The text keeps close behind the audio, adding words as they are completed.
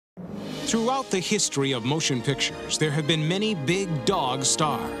Throughout the history of motion pictures, there have been many big dog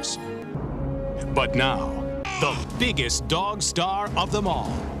stars. But now, the biggest dog star of them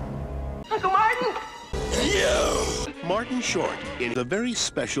all. Uncle Martin! Martin Short in the very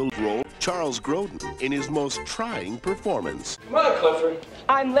special role Charles Grodin in his most trying performance. Come on, Clifford.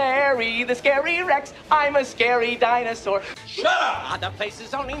 I'm Larry, the scary Rex. I'm a scary dinosaur. Shut up! Other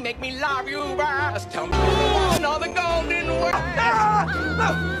places only make me love you best. Tell me all the golden words. Ah!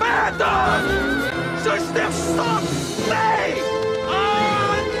 The phantom! So stiff, stop! Stay!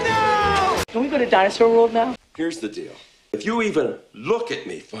 Oh, no! Can we go to Dinosaur World now? Here's the deal. If you even look at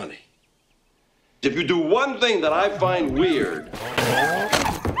me funny, if you do one thing that I find weird,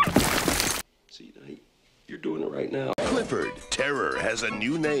 see, you're doing it right now. Clifford, terror has a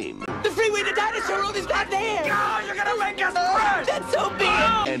new name. The freeway to Dinosaur World is not there! Oh, you're gonna make us run! That's so big!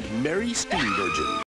 And Mary Steenburgen.